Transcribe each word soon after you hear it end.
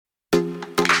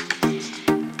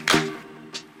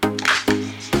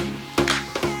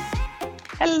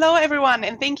Hello, everyone,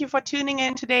 and thank you for tuning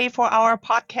in today for our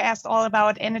podcast all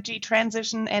about energy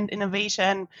transition and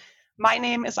innovation. My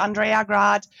name is Andrea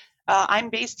Grad.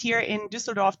 I'm based here in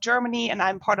Düsseldorf, Germany, and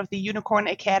I'm part of the Unicorn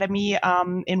Academy,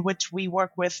 in which we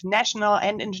work with national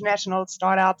and international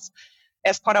startups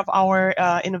as part of our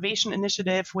innovation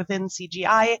initiative within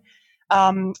CGI.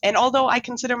 And although I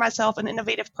consider myself an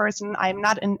innovative person, I'm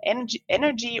not an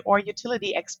energy or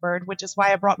utility expert, which is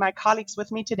why I brought my colleagues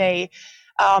with me today.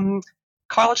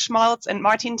 Carl Schmalz and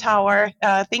Martin Tower,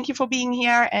 thank you for being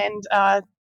here and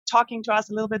talking to us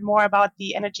a little bit more about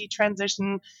the energy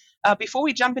transition. Before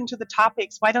we jump into the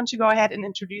topics, why don't you go ahead and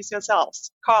introduce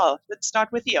yourselves? Carl, let's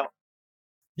start with you.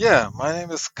 Yeah, my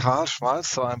name is Karl Schmalz,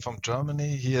 so I'm from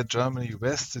Germany, here Germany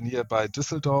West, nearby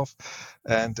Düsseldorf,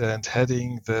 and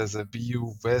heading the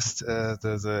BU West,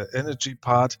 the energy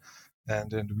part,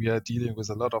 and we are dealing with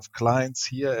a lot of clients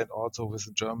here and also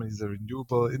within Germany, the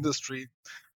renewable industry.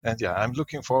 And yeah, I'm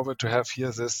looking forward to have here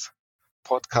this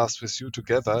podcast with you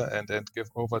together and give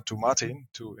over to Martin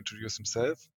to introduce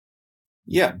himself.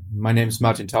 Yeah, my name is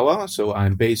Martin Tower, so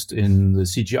I'm based in the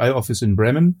CGI office in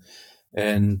Bremen.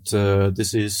 And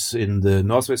this is in the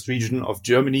northwest region of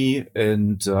Germany.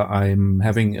 And I'm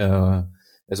having,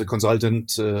 as a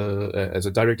consultant, as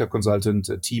a director consultant,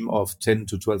 a team of 10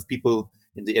 to 12 people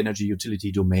in the energy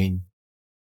utility domain.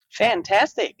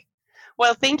 Fantastic.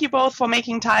 Well, thank you both for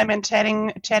making time and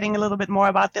chatting a little bit more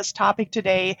about this topic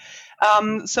today.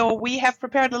 So we have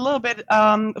prepared a little bit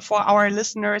for our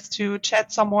listeners to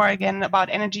chat some more again about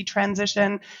energy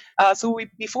transition.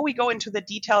 Before we go into the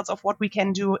details of what we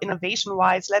can do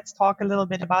innovation-wise, let's talk a little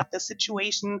bit about the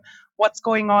situation, what's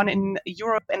going on in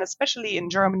Europe and especially in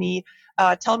Germany.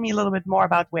 Tell me a little bit more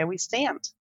about where we stand.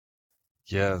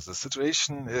 Yeah, the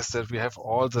situation is that we have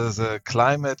all the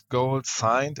climate goals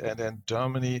signed, and then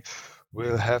Germany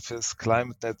will have his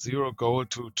climate net zero goal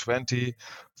to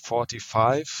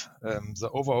 2045. The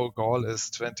overall goal is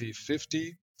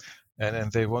 2050, and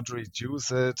they want to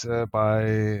reduce it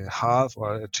by half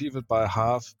or achieve it by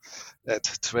half at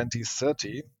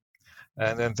 2030.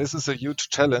 And then this is a huge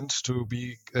challenge to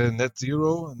be net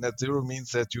zero. Net zero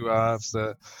means that you have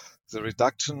the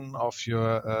reduction of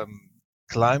your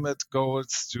climate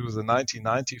goals to the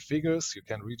 1990 figures. You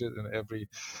can read it in every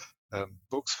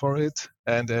books for it,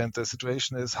 and the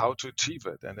situation is how to achieve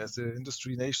it. And as an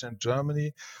industry nation in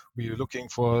Germany, we are looking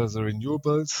for the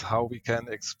renewables, how we can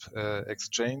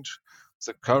exchange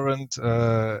the current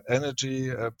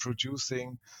energy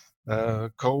producing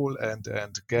coal and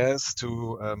gas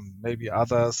to maybe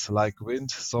others like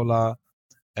wind, solar,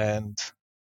 and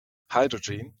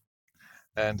hydrogen.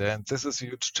 And this is a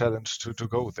huge challenge to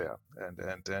go there.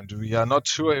 And we are not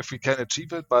sure if we can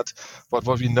achieve it, but what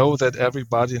we know that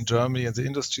everybody in Germany in the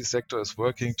industry sector is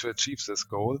working to achieve this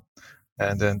goal.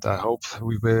 And I hope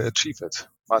we will achieve it.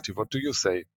 Marty, what do you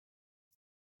say?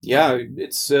 Yeah,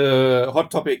 it's a hot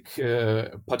topic,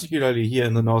 particularly here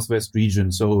in the Northwest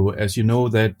region. So as you know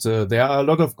that there are a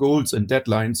lot of goals and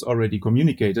deadlines already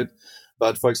communicated.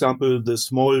 But for example, the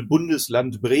small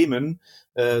Bundesland Bremen,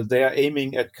 they are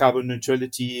aiming at carbon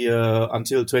neutrality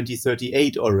until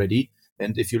 2038 already.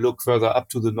 And if you look further up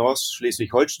to the north,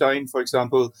 Schleswig-Holstein, for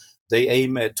example, they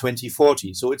aim at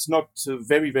 2040. So it's not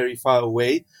very, very far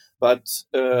away. But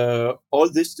all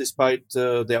this despite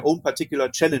their own particular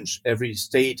challenge every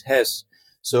state has.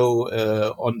 So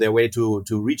on their way to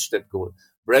reach that goal.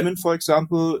 Bremen, for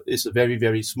example, is a very,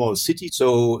 very small city.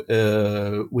 So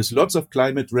with lots of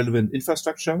climate relevant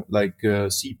infrastructure like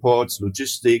seaports,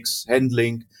 logistics,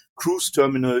 handling, cruise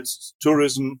terminals,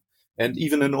 tourism, and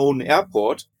even an own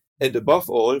airport. And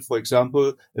above all, for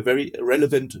example, a very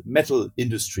relevant metal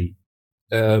industry.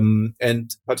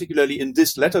 And particularly in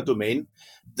this latter domain,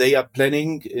 they are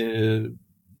planning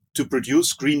to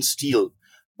produce green steel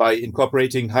by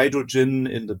incorporating hydrogen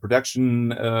in the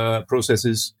production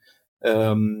processes.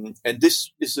 And this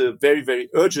is a very, very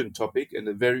urgent topic and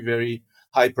a very, very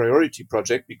high priority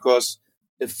project, because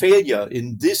a failure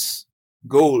in this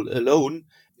goal alone,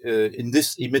 in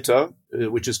this emitter,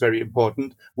 which is very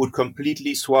important, would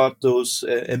completely thwart those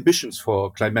ambitions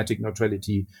for climatic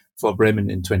neutrality for Bremen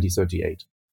in 2038.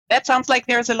 That sounds like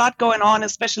there's a lot going on,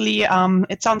 especially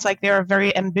it sounds like there are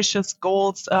very ambitious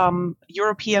goals,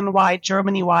 European-wide,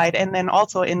 Germany-wide, and then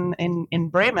also in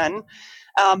Bremen.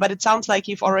 But it sounds like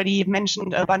you've already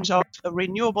mentioned a bunch of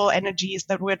renewable energies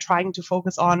that we're trying to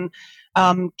focus on.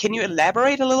 Can you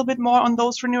elaborate a little bit more on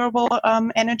those renewable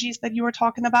energies that you were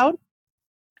talking about?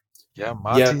 Yeah, Yeah,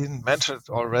 Martin mentioned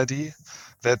already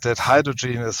that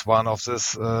hydrogen is one of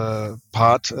this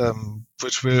part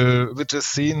which is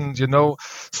seen.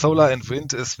 Solar and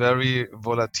wind is very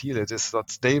volatile. It is not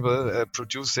stable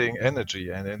producing energy,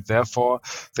 and therefore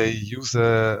they use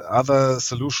a other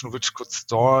solution which could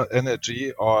store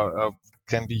energy or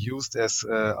can be used as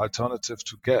alternative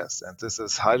to gas. And this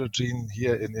is hydrogen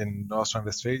here in North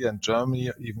Rhine-Westphalia and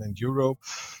Germany, even in Europe.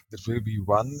 It will be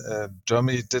one.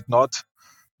 Germany did not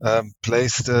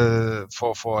placed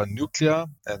for nuclear,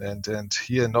 and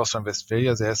here in North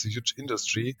Rhine-Westphalia there's a huge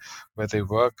industry where they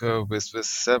work with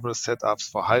several setups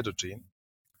for hydrogen,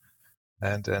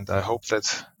 and I hope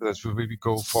that we will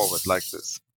go forward like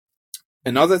this.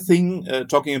 another thing,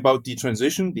 talking about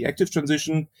the active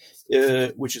transition,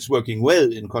 which is working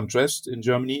well in contrast in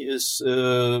Germany, is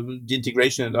the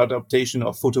integration and adaptation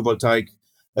of photovoltaic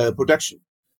production.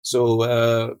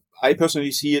 So I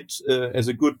personally see it as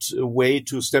a good way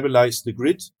to stabilize the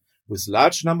grid with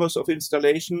large numbers of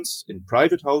installations in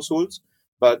private households.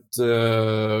 But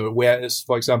whereas,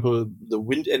 for example, the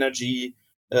wind energy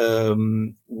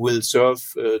will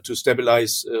serve to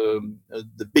stabilize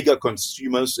the bigger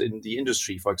consumers in the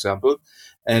industry, for example,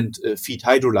 and feed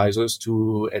hydrolyzers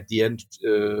to, at the end,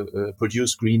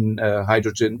 produce green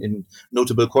hydrogen in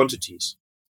notable quantities.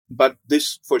 But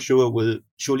this, for sure, will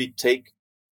surely take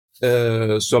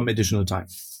some additional time.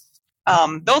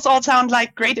 Those all sound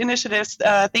like great initiatives.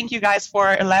 Thank you guys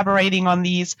for elaborating on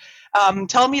these.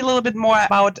 Tell me a little bit more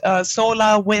about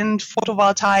solar, wind,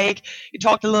 photovoltaic. You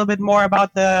talked a little bit more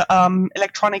about the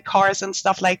electronic cars and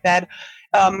stuff like that.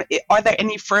 Are there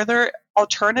any further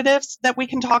alternatives that we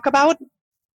can talk about?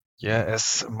 Yeah,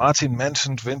 as Martin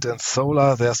mentioned, wind and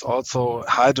solar, there's also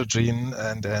hydrogen,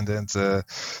 and the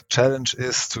challenge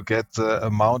is to get the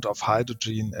amount of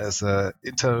hydrogen as a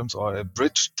interim or a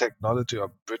bridge technology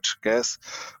or bridge gas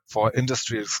for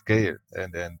industrial scale.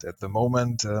 And at the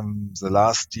moment, the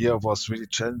last year was really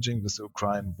challenging with the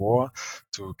Ukraine war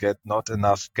to get not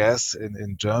enough gas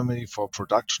in Germany for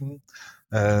production.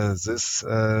 This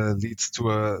leads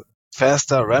to a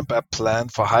faster ramp-up plan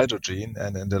for hydrogen,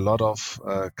 and a lot of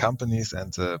companies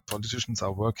and politicians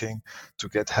are working to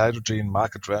get hydrogen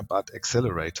market ramp-up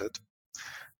accelerated.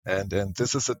 And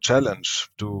this is a challenge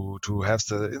to have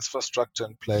the infrastructure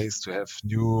in place, to have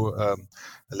new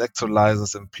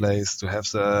electrolyzers in place, to have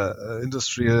the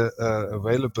industrial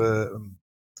available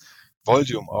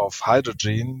volume of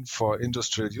hydrogen for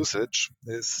industrial usage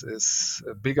is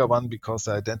a bigger one, because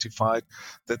they identified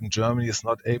that in Germany is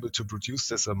not able to produce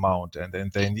this amount, and then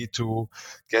they need to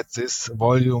get these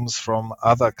volumes from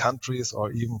other countries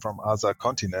or even from other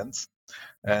continents.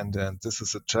 And this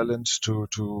is a challenge to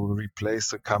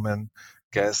replace the common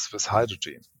gas with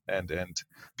hydrogen. And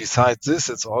besides this,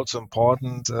 it's also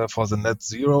important for the net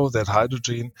zero that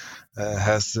hydrogen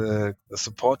has a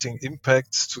supporting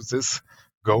impact to this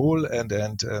goal, and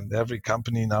every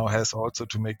company now has also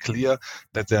to make clear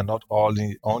that they're not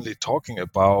only talking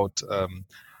about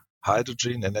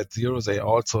hydrogen and net zero, they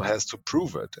also has to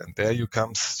prove it. And there you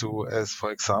comes to, as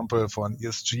for example, for an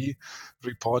ESG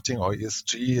reporting or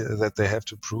ESG, that they have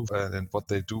to prove and what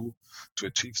they do to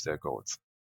achieve their goals.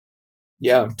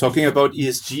 Yeah, talking about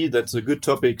ESG, that's a good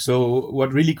topic. So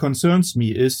what really concerns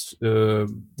me is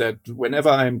that whenever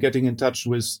I'm getting in touch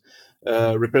with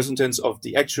representatives of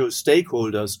the actual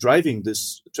stakeholders driving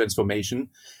this transformation,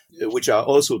 which are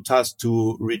also tasked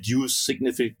to reduce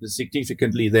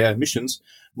significantly their emissions,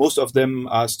 most of them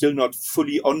are still not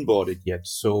fully onboarded yet.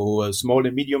 So small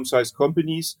and medium-sized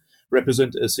companies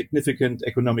represent a significant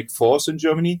economic force in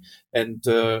Germany, and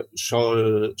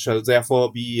shall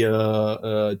therefore be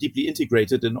deeply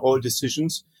integrated in all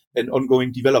decisions and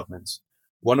ongoing developments.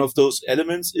 One of those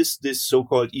elements is this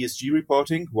so-called ESG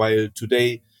reporting, while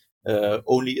today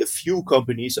only a few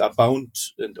companies are bound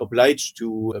and obliged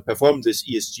to perform this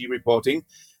ESG reporting.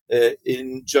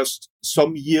 In just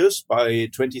some years, by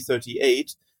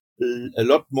 2038, a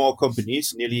lot more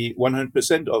companies, nearly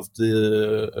 100% of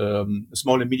the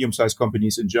small and medium-sized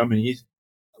companies in Germany,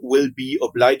 will be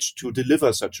obliged to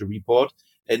deliver such a report.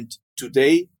 And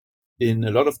today, in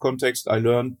a lot of context, I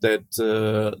learned that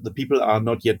the people are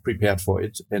not yet prepared for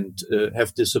it and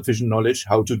have the sufficient knowledge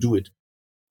how to do it.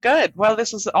 Good. Well,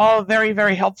 this is all very,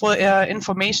 very helpful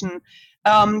information.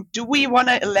 Do we want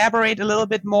to elaborate a little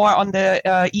bit more on the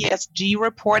ESG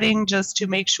reporting, just to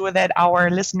make sure that our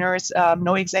listeners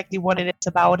know exactly what it is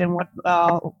about and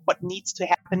what needs to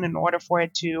happen in order for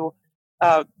it to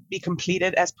be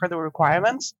completed as per the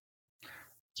requirements?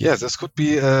 Yeah, this could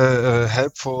be a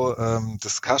helpful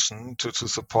discussion to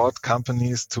support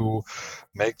companies to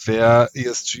make their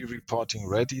ESG reporting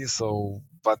ready. So,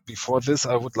 but before this,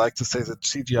 I would like to say that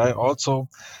CGI also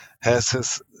has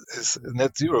his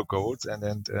net zero goals, and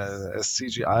as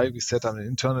CGI, we set up an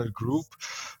internal group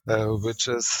which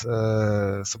is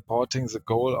supporting the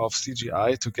goal of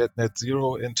CGI to get net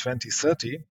zero in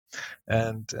 2030.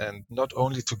 And not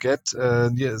only to get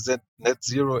near that net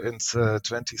zero in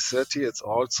 2030, it's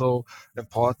also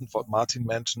important what Martin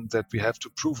mentioned, that we have to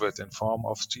prove it in form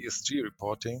of ESG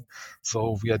reporting.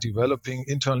 So we are developing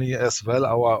internally as well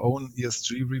our own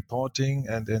ESG reporting,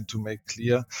 and to make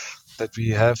clear that we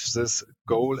have this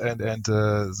goal and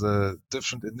the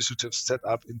different initiatives set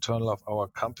up internal of our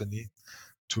company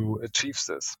to achieve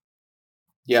this.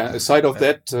 Yeah, aside of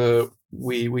that,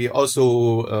 we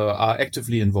also are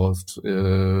actively involved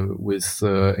with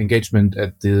engagement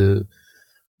at the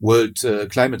World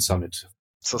Climate Summit.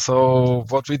 So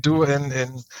what we do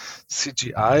in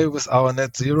CGI with our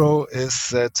net zero is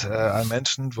that I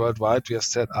mentioned worldwide we have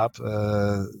set up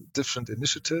different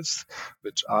initiatives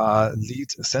which are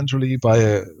led centrally by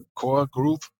a core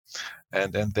group.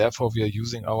 And therefore, we are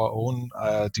using our own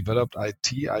developed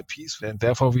IPs, and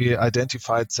therefore we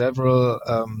identified several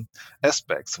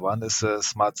aspects. One is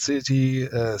smart city,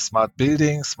 smart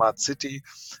building, smart city,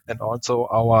 and also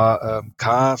our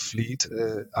car fleet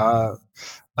are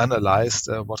analyzed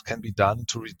what can be done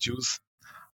to reduce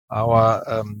our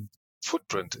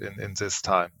footprint in this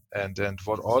time. And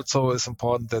what also is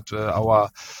important that our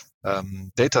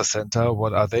data center,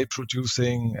 what are they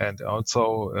producing, and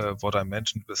also what I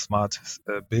mentioned with smart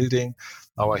building,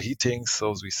 our heating.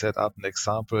 So we set up an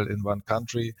example in one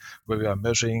country where we are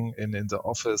measuring in the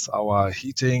office our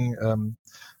heating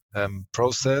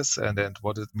process and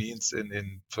what it means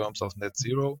in terms of net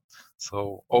zero.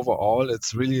 So overall,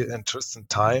 it's really an interesting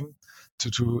time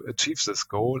to achieve this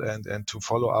goal and to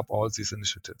follow up all these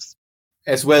initiatives.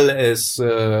 As well as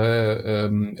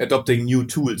adopting new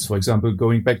tools, for example,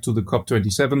 going back to the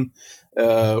COP27,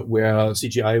 where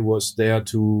CGI was there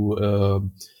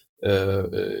to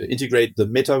integrate the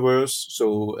metaverse,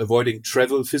 so avoiding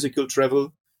physical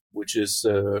travel, which is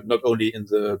not only in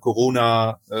the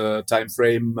Corona time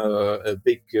frame a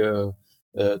big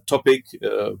topic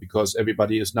because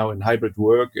everybody is now in hybrid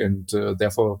work, and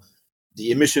therefore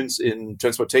the emissions in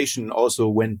transportation also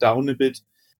went down a bit.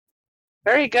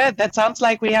 Very good. That sounds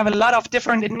like we have a lot of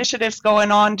different initiatives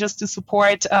going on just to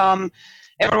support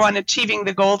everyone achieving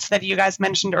the goals that you guys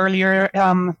mentioned earlier,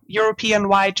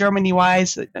 European-wide,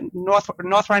 Germany-wise,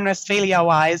 North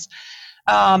Rhine-Westphalia-wise.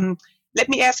 Let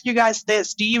me ask you guys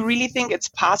this. Do you really think it's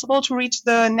possible to reach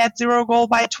the net zero goal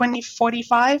by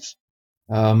 2045?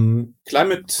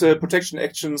 Climate protection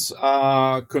actions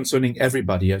are concerning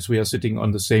everybody, as we are sitting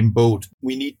on the same boat.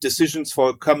 We need decisions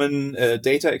for a common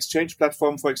data exchange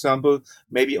platform, for example,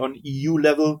 maybe on EU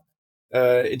level,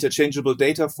 interchangeable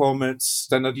data formats,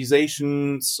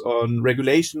 standardizations on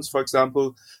regulations, for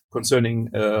example, concerning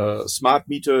smart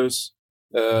meters,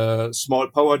 small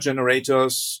power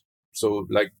generators, so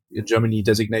like in Germany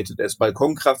designated as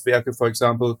Balkonkraftwerke, for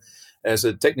example, as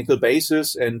a technical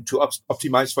basis, and to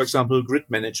optimize, for example, grid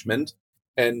management,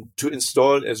 and to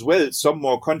install as well some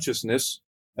more consciousness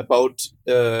about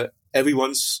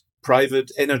everyone's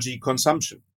private energy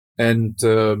consumption. And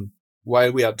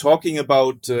while we are talking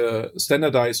about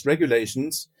standardized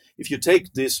regulations, if you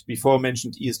take this before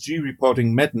mentioned ESG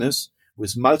reporting madness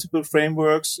with multiple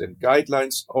frameworks and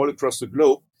guidelines all across the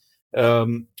globe,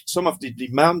 some of the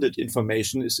demanded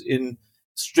information is in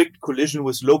strict collision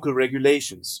with local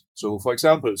regulations. So, for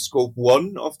example, scope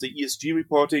 1 of the ESG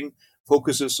reporting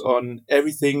focuses on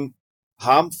everything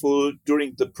harmful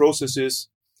during the processes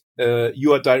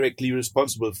you are directly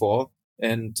responsible for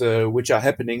and which are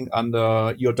happening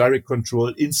under your direct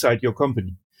control inside your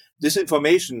company. This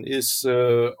information is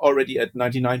already at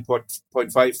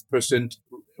 99.5%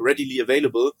 readily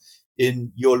available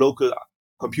in your local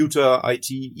computer,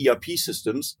 IT, ERP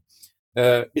systems.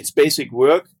 It's basic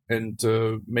work, and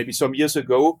maybe some years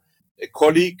ago, a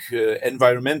colleague,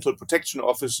 environmental protection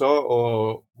officer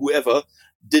or whoever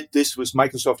did this with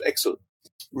Microsoft Excel,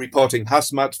 reporting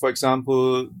hazmat, for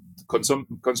example,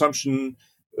 consumption,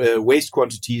 waste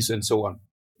quantities, and so on.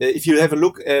 If you have a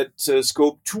look at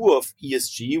scope 2 of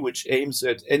ESG, which aims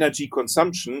at energy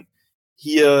consumption,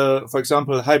 here, for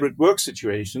example, hybrid work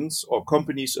situations or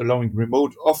companies allowing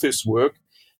remote office work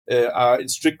are in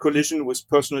strict collision with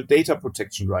personal data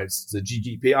protection rights, the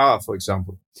GDPR, for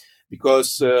example,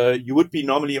 because you would be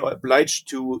normally obliged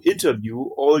to interview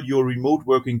all your remote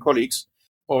working colleagues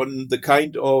on the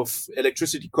kind of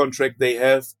electricity contract they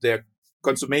have, their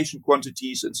consumption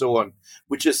quantities, and so on,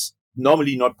 which is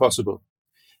normally not possible.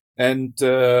 And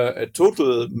a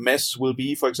total mess will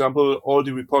be, for example, all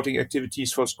the reporting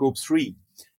activities for Scope 3.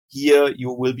 Here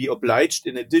you will be obliged,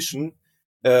 in addition,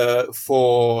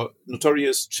 for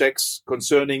notorious checks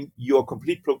concerning your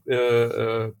complete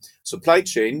supply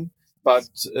chain, but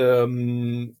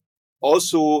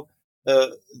also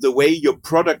the way your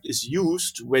product is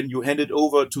used when you hand it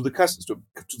over to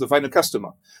the final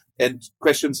customer. And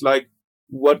questions like,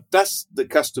 what does the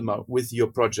customer with your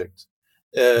project?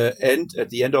 And at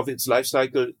the end of its life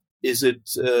cycle, is it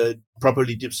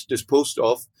properly disposed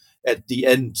of at the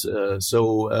end?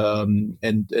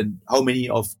 And how many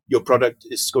of your product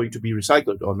is going to be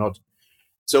recycled or not?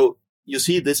 So you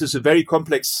see, this is a very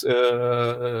complex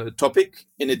topic.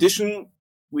 In addition,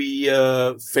 we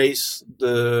face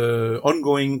the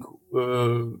ongoing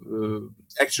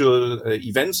actual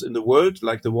events in the world,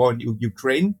 like the war in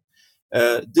Ukraine.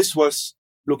 This was,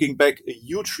 looking back, a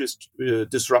huge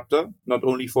disruptor, not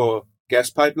only for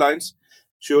gas pipelines,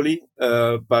 surely,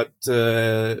 but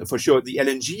for sure the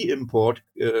LNG import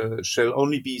shall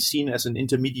only be seen as an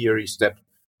intermediary step,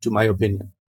 to my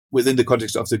opinion, within the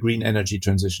context of the green energy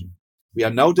transition. We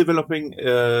are now developing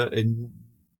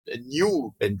a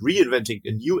new and reinventing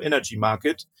a new energy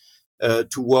market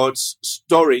towards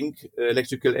storing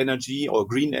electrical energy or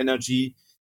green energy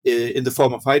in the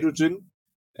form of hydrogen.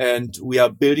 And we are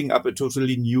building up a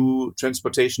totally new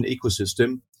transportation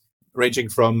ecosystem, ranging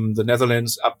from the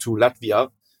Netherlands up to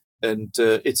Latvia. And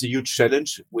it's a huge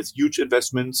challenge with huge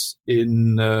investments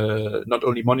in not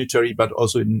only monetary, but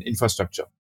also in infrastructure.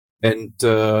 And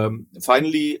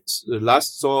finally,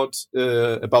 last thought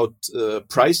about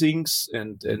pricings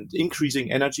and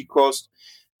increasing energy cost.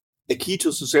 A key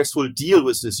to successful deal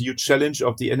with this huge challenge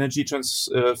of the energy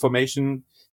transformation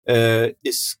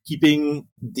is keeping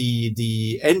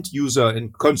the end user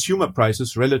and consumer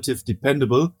prices relative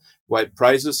dependable, while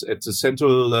prices at the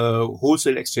central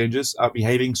wholesale exchanges are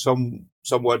behaving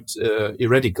somewhat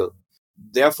erratical.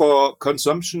 Therefore,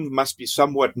 consumption must be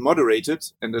somewhat moderated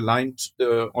and aligned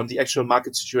on the actual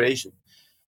market situation.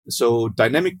 So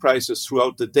dynamic prices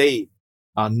throughout the day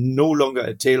are no longer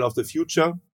a tale of the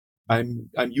future. I'm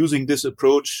using this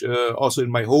approach also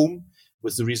in my home,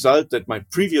 with the result that my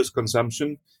previous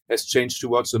consumption has changed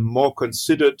towards a more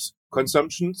considered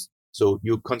consumption. So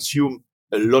you consume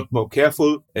a lot more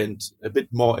careful and a bit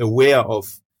more aware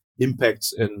of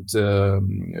impacts and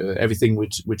everything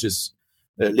which is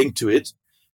linked to it.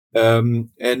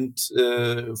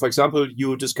 For example,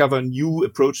 you discover new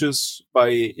approaches by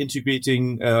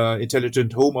integrating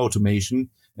intelligent home automation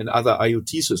and other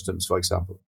IoT systems, for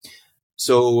example.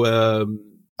 So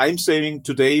I'm saving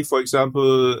today, for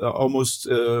example, almost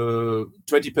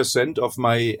 20% of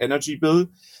my energy bill,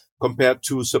 compared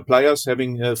to suppliers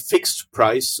having a fixed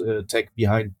price tag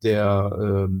behind their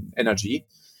energy,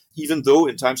 even though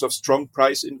in times of strong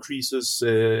price increases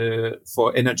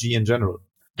for energy in general.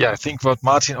 Yeah, I think what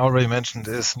Martin already mentioned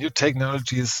is new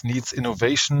technologies needs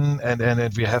innovation,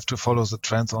 and we have to follow the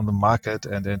trends on the market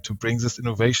and to bring this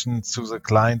innovation to the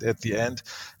client at the end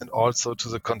and also to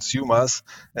the consumers,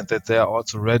 and that they are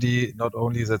also ready, not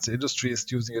only that the industry is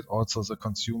using it, also the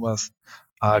consumers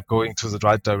are going to the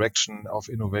right direction of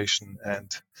innovation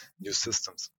and new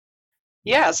systems.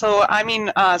 Yeah, so I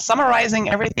mean, summarizing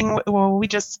everything we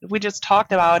just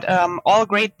talked about, all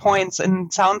great points,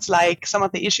 and sounds like some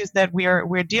of the issues that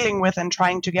we're dealing with and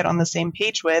trying to get on the same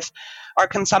page with are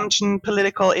consumption,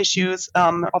 political issues,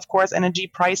 of course, energy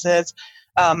prices,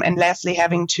 and lastly,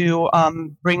 having to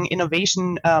bring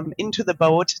innovation into the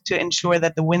boat to ensure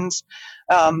that the winds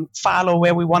follow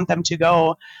where we want them to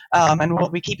go, and we'll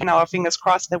be keeping our fingers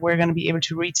crossed that we're going to be able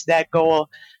to reach that goal.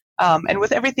 And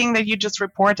with everything that you just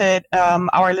reported,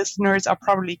 our listeners are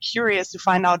probably curious to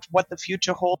find out what the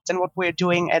future holds and what we're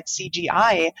doing at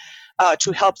CGI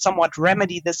to help somewhat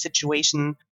remedy this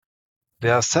situation.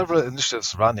 There are several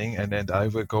initiatives running, and I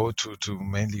will go to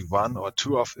mainly one or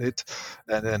two of it.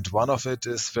 And one of it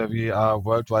is where we are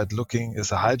worldwide looking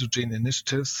is a hydrogen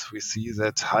initiatives. We see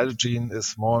that hydrogen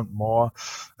is more and more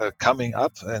coming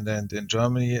up, and in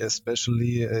Germany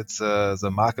especially, it's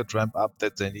the market ramp up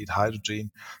that they need hydrogen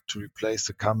to replace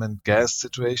the common gas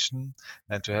situation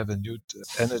and to have a new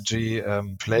energy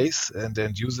place and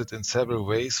then use it in several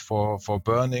ways for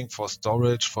burning, for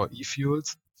storage, for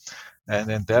e-fuels.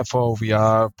 And therefore, we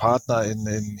are partner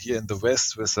in here in the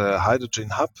West with a hydrogen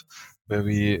hub, where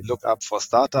we look up for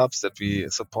startups, that we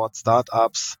support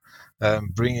startups,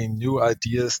 bringing new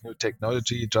ideas, new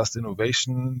technology, just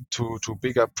innovation to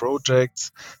bigger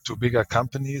projects, to bigger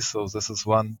companies. So this is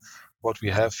one what we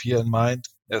have here in mind.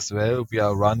 as well. We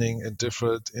are running in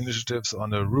different initiatives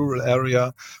on a rural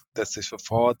area that sich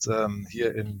sofort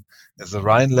here in the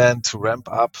Rhineland to ramp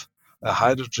up a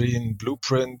hydrogen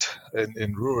blueprint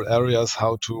in rural areas,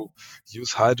 how to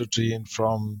use hydrogen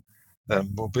from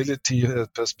mobility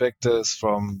perspectives,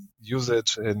 from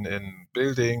usage in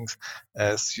buildings,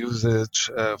 as usage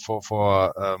for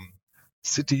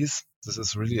cities. This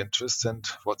is really interesting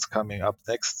what's coming up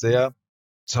next there.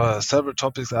 So several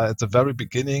topics are at the very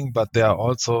beginning, but there are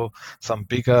also some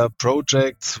bigger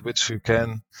projects which you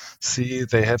can see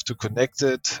they have to connect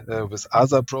it with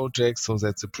other projects so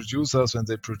that the producers, when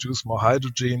they produce more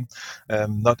hydrogen,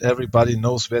 not everybody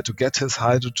knows where to get his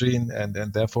hydrogen,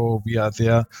 and therefore we are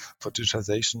there for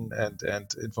digitization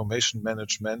and information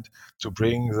management to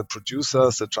bring the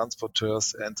producers, the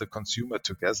transporters, and the consumer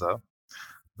together.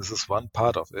 This is one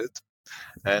part of it.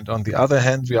 And on the other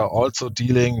hand, we are also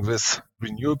dealing with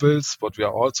renewables. What we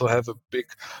also have a big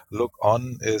look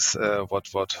on is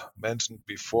what mentioned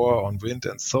before on wind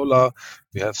and solar.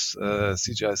 We have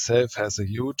CGI Self has a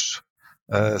huge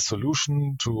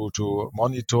solution to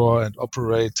monitor and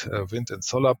operate wind and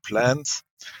solar plants.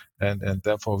 And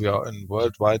therefore, we are in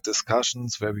worldwide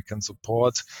discussions where we can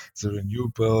support the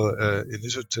renewable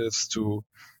initiatives to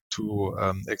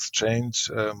exchange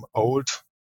old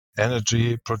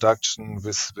energy production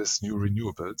with new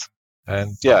renewables.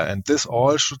 And this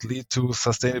all should lead to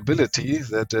sustainability,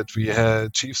 that we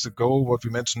achieve the goal, what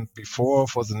we mentioned before,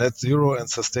 for the net zero and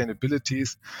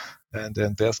sustainabilities. And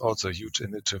there's also a huge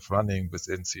initiative running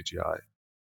within CGI.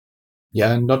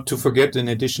 Yeah, and not to forget, in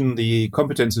addition, the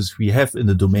competences we have in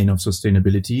the domain of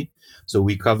sustainability. So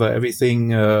we cover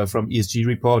everything from ESG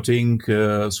reporting,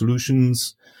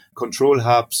 solutions, control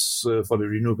hubs for the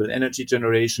renewable energy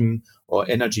generation, or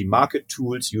energy market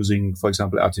tools using, for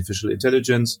example, artificial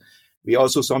intelligence. We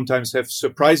also sometimes have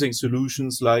surprising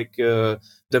solutions like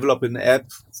develop an app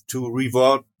to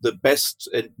reward the best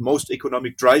and most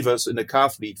economic drivers in a car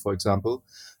fleet, for example,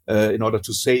 in order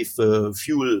to save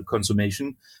fuel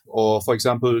consumption, or, for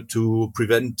example, to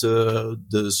prevent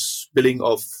the spilling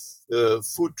of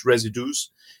food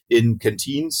residues in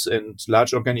canteens and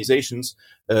large organizations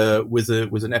with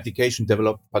an application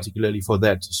developed particularly for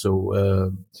that.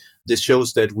 So this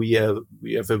shows that we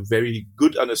have a very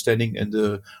good understanding in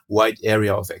the wide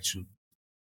area of action.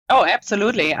 Oh,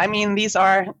 absolutely. I mean, these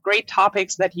are great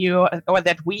topics that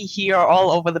we hear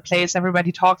all over the place.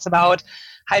 Everybody talks about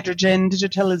hydrogen,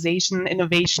 digitalization,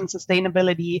 innovation,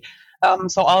 sustainability.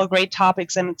 So all great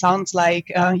topics, and it sounds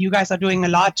like you guys are doing a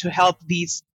lot to help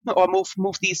these or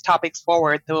move these topics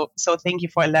forward. So thank you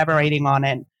for elaborating on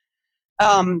it.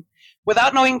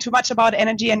 Without knowing too much about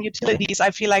energy and utilities,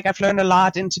 I feel like I've learned a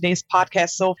lot in today's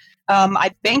podcast. So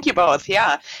I thank you both.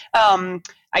 Yeah.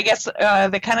 I guess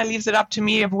that kind of leaves it up to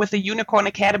me with the Unicorn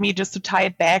Academy, just to tie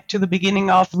it back to the beginning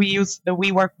of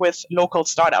we work with local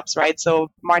startups, right?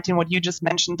 So Martin, what you just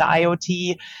mentioned, the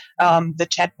IoT, the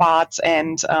chatbots,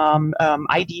 and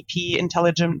IDP,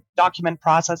 intelligent document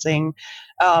processing.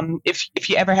 If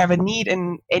you ever have a need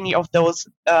in any of those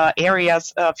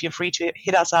areas, feel free to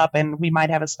hit us up, and we might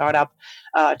have a startup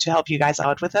to help you guys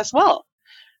out with as well.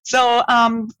 So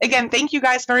again, thank you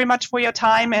guys very much for your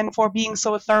time and for being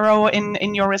so thorough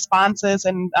in your responses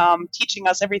and teaching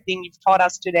us everything you've taught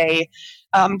us today.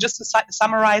 Just to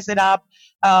summarize it up,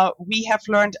 we have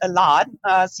learned a lot.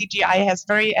 CGI has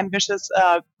very ambitious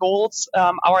goals.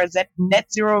 Our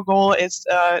net zero goal is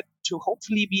to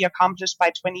hopefully be accomplished by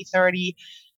 2030.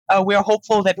 We are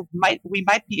hopeful that we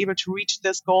might be able to reach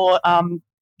this goal.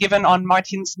 Given on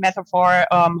Martin's metaphor,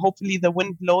 hopefully the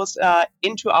wind blows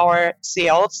into our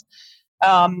sails.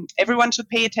 Everyone should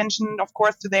pay attention, of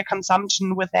course, to their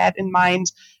consumption. With that in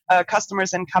mind,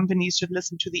 customers and companies should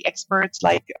listen to the experts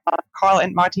like Carl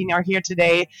and Martin are here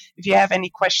today. If you have any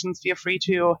questions, feel free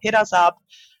to hit us up.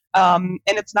 And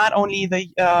it's not only the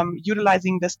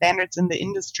utilizing the standards in the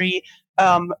industry,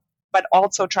 but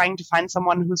also trying to find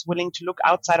someone who's willing to look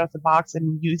outside of the box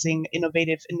and using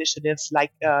innovative initiatives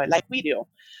like we do.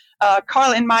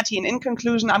 Carl and Martin, in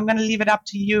conclusion, I'm going to leave it up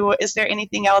to you. Is there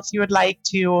anything else you would like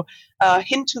to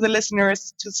hint to the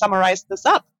listeners to summarize this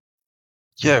up?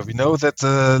 Yeah, we know that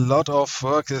a lot of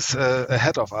work is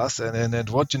ahead of us, and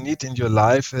what you need in your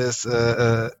life is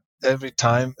every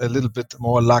time a little bit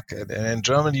more luck. And in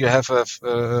Germany, you have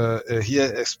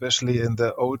here, especially in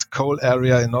the old coal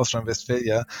area in North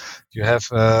Rhine-Westphalia, you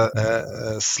have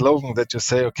a slogan that you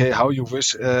say, okay, how you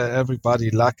wish everybody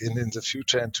luck in the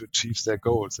future and to achieve their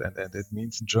goals. And it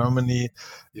means in Germany,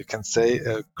 you can say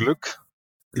Glück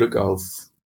auf.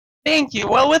 Thank you.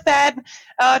 Well, with that,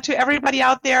 to everybody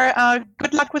out there,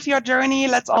 good luck with your journey.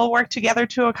 Let's all work together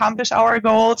to accomplish our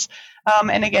goals.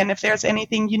 And again, if there's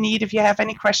anything you need, if you have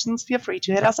any questions, feel free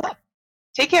to hit us up.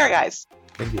 Take care, guys.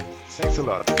 Thank you. Thanks a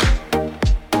lot.